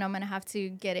back end. I'm going to have to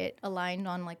get it aligned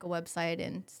on like a website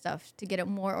and stuff to get it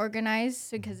more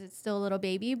organized, because it's still a little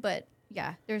baby. But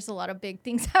yeah, there's a lot of big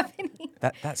things happening.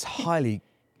 That's highly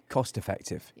cost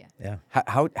effective. Yeah.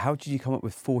 How did you come up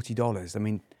with $40? I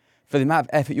mean, for the amount of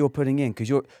effort you're putting in, because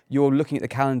you're looking at the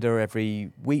calendar every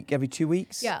week, every 2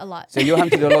 weeks. Yeah, a lot. So you're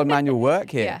having to do a lot of manual work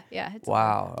here. Yeah. It's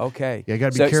wow. Okay. Yeah, you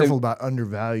got to be careful about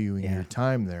undervaluing your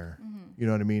time there. You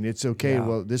know what I mean? It's okay. Yeah.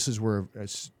 Well, this is where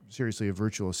seriously a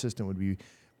virtual assistant would be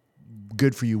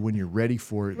good for you when you're ready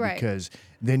for it, Right. because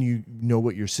then you know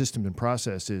what your system and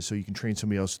process is, so you can train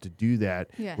somebody else to do that,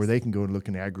 Yes. where they can go and look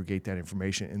and aggregate that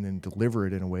information and then deliver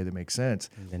it in a way that makes sense.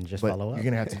 And then just But follow up. you're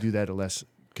going to have to do that less,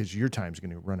 because your time's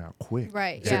going to run out quick.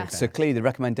 Right, Very yeah. fast. So clearly, the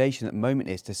recommendation at the moment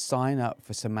is to sign up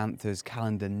for Samantha's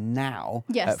calendar now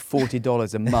Yes. at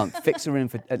 $40 a month. Fix her in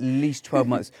for at least 12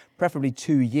 months, preferably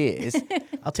 2 years.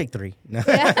 I'll take 3. No.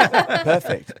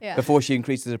 Perfect. Yeah. Before she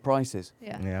increases the prices.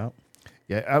 Yeah. Yeah.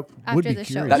 Yeah, I would After be the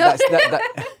show. curious.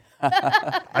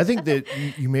 That, I think that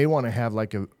you may want to have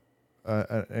like an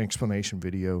explanation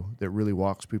video that really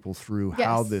walks people through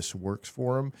how Yes. this works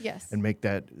for them, Yes. and make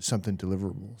that something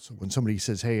deliverable. So when somebody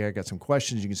says, "Hey, I got some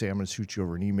questions," you can say, "I'm going to shoot you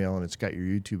over an email," and it's got your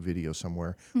YouTube video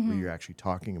somewhere where you're actually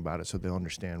talking about it, so they'll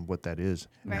understand what that is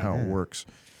and Right. how it works.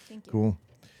 Thank you.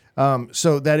 Cool.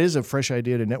 So that is a fresh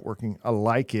idea to networking. I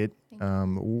like it.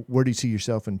 Where do you see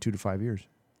yourself in 2 to 5 years?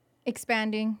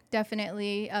 Expanding,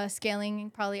 definitely. Scaling,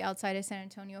 probably outside of San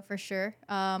Antonio for sure.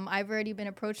 I've already been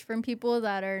approached from people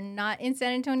that are not in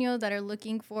San Antonio that are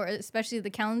looking for, especially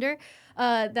the calendar,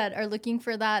 that are looking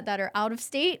for that are out of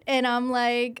state. And I'm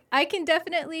like, I can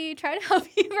definitely try to help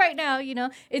you right now.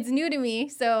 It's new to me,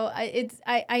 so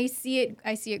I see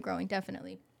it growing,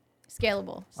 definitely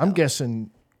scalable. So. I'm guessing,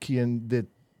 Kian, that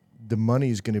the money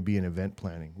is going to be in event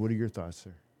planning. What are your thoughts,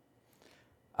 sir?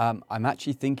 I'm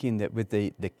actually thinking that with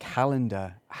the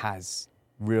calendar has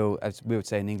real, as we would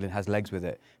say in England, has legs with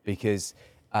it, because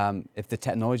if the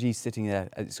technology is sitting there,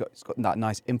 it's got that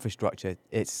nice infrastructure,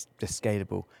 it's just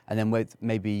scalable. And then with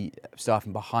maybe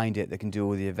staffing behind it that can do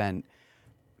all the event,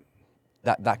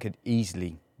 that could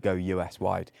easily go US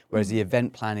wide. Whereas the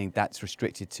event planning, that's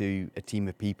restricted to a team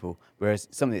of people. Whereas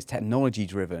something that's technology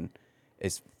driven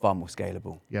is far more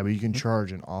scalable. Yeah, but you can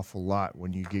charge an awful lot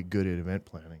when you get good at event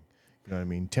planning. You know what I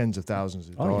mean? Tens of thousands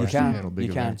of dollars to handle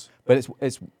big events. But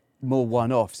it's more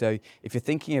one-off. So if you're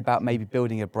thinking about maybe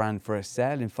building a brand for a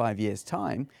sale in 5 years'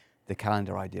 time, the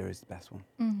calendar idea is the best one,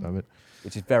 Love it.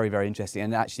 which is very, very interesting.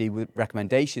 And actually, with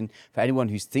recommendation for anyone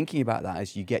who's thinking about that,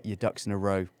 is you get your ducks in a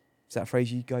row. Is that a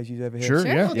phrase you guys use over here? Sure, Sure,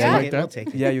 yeah. we'll Yeah, take like We'll that. take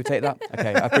it. Yeah, you'll take that?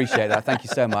 Okay, I appreciate that. Thank you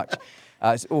so much.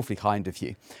 It's awfully kind of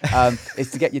you.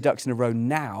 It's to get your ducks in a row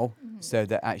now, so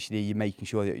that actually you're making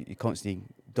sure that you're constantly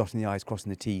dotting the I's, crossing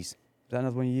the T's. Is that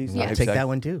another one you use? Yeah. I I'll hope take so. that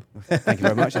one too. Thank you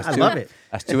very much. That's I two. love it.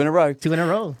 That's 2 in a row. 2 in a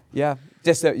row. Yeah,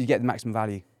 just so you get the maximum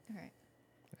value. All right.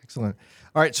 Excellent.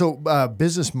 All right, so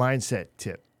business mindset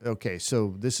tip. Okay,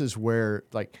 so this is where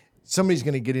like somebody's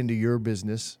going to get into your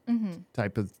business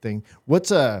type of thing.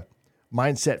 What's a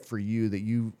mindset for you that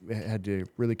you had to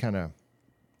really kind of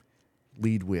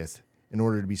lead with in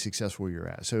order to be successful where you're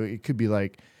at? So it could be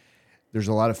like there's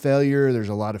a lot of failure, there's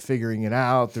a lot of figuring it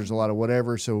out, there's a lot of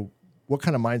whatever. So what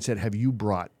kind of mindset have you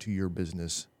brought to your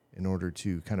business in order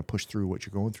to kind of push through what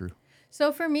you're going through?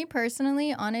 So for me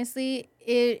personally, honestly,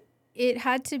 it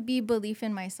had to be belief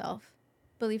in myself.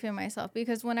 Belief in myself,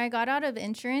 because when I got out of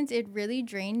insurance, it really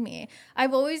drained me.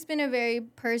 I've always been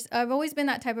I've always been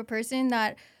that type of person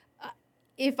that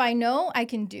if I know, I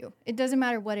can do. It doesn't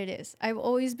matter what it is. I've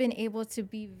always been able to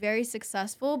be very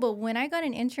successful, but when I got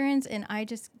an insurance and I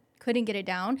just couldn't get it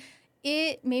down,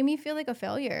 it made me feel like a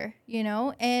failure, you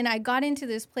know? And I got into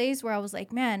this place where I was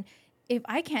like, man, if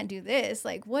I can't do this,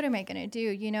 like, what am I going to do,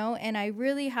 you know? And I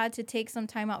really had to take some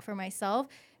time out for myself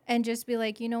and just be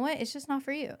like, you know what, it's just not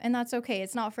for you. And that's okay.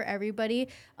 It's not for everybody.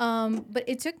 But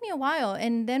it took me a while.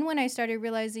 And then when I started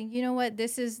realizing, you know what,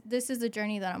 this is the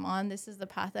journey that I'm on. This is the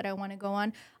path that I want to go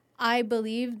on. I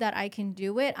believe that I can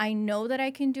do it. I know that I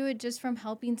can do it just from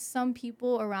helping some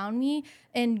people around me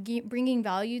and bringing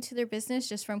value to their business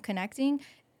just from connecting.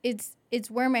 It's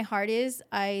where my heart is.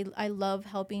 I love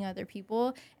helping other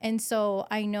people. And so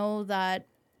I know that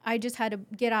I just had to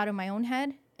get out of my own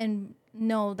head and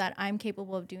know that I'm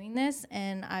capable of doing this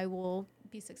and I will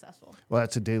be successful. Well,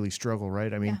 that's a daily struggle,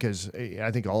 right? I mean, because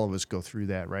I think all of us go through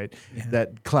that, right? Yeah.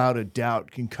 That cloud of doubt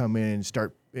can come in and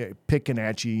start picking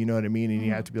at you, you know what I mean? And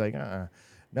you have to be like,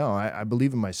 no, I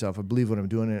believe in myself. I believe what I'm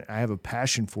doing. And I have a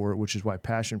passion for it, which is why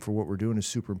passion for what we're doing is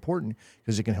super important,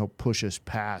 because it can help push us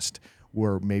past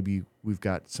where maybe we've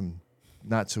got some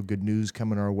not so good news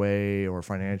coming our way or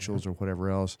financials or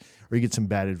whatever else, or you get some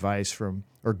bad advice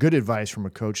or good advice from a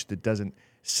coach that doesn't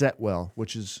set well,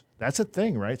 that's a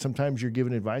thing, right? Sometimes you're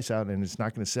giving advice out and it's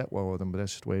not going to set well with them, but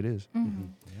that's just the way it is. Mm-hmm.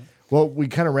 Yeah. Well, we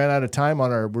kind of ran out of time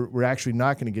on we're actually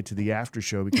not going to get to the after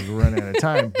show because we're running out of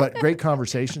time, but great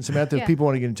conversation. Samantha, if people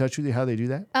want to get in touch with you, how do they do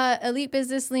that? Elite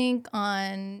Business Link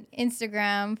on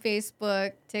Instagram,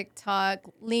 Facebook, TikTok,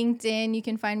 LinkedIn. You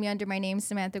can find me under my name,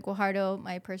 Samantha Guajardo,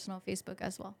 my personal Facebook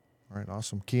as well. All right,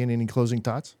 awesome. Kian, any closing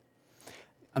thoughts?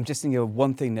 I'm just thinking of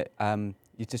one thing that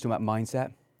you're just talking about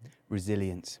mindset,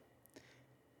 resilience.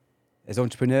 As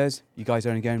entrepreneurs, you guys are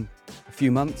only going a few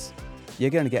months, you're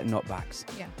going to get knockbacks.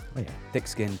 Yeah. Oh, yeah. Thick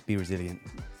skin, be resilient,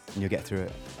 and you'll get through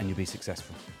it and you'll be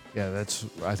successful. Yeah,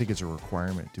 I think it's a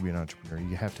requirement to be an entrepreneur.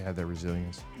 You have to have that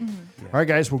resilience. Mm-hmm. Yeah. All right,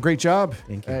 guys. Well, great job,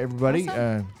 Thank you. everybody.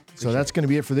 Awesome. So that's going to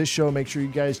be it for this show. Make sure you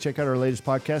guys check out our latest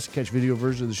podcast. Catch video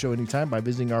versions of the show anytime by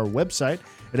visiting our website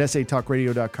at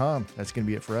satalkradio.com. That's going to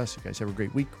be it for us. You guys have a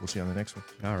great week. We'll see you on the next one.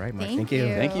 All right, Mark. Thank Thank you.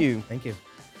 you. Thank you. Thank you.